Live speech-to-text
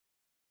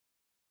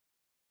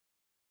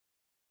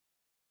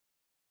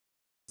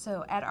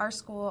So at our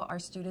school, our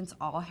students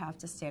all have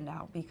to stand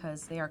out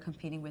because they are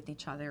competing with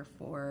each other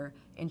for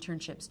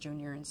internships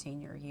junior and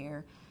senior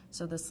year.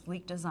 So the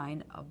sleek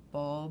design of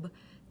bulb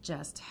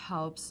just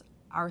helps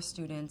our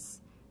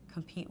students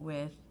compete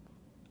with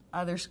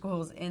other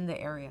schools in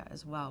the area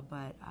as well,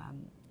 but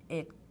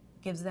it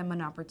gives them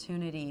an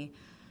opportunity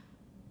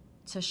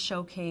to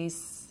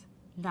showcase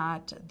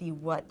not the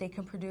what they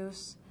can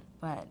produce,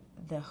 but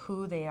the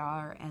who they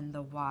are and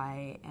the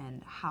why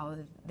and how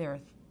their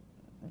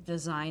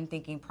design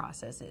thinking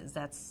process is.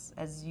 That's,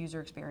 as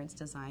user experience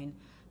design,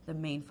 the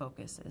main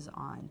focus is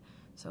on.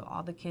 So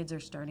all the kids are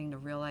starting to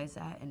realize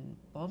that, and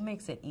Bulb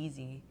makes it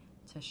easy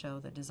to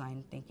show the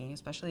design thinking,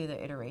 especially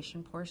the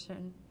iteration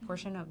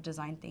portion of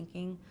design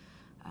thinking.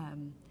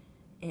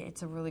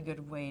 It's a really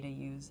good way to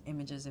use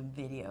images and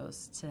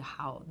videos to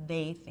how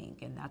they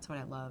think, and that's what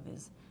I love,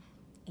 is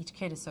each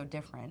kid is so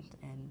different,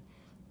 and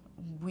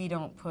we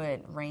don't put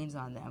reins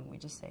on them. We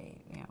just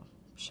say, you know,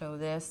 show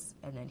this,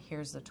 and then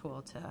here's the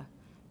tool to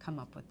come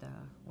up with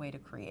a way to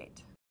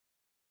create.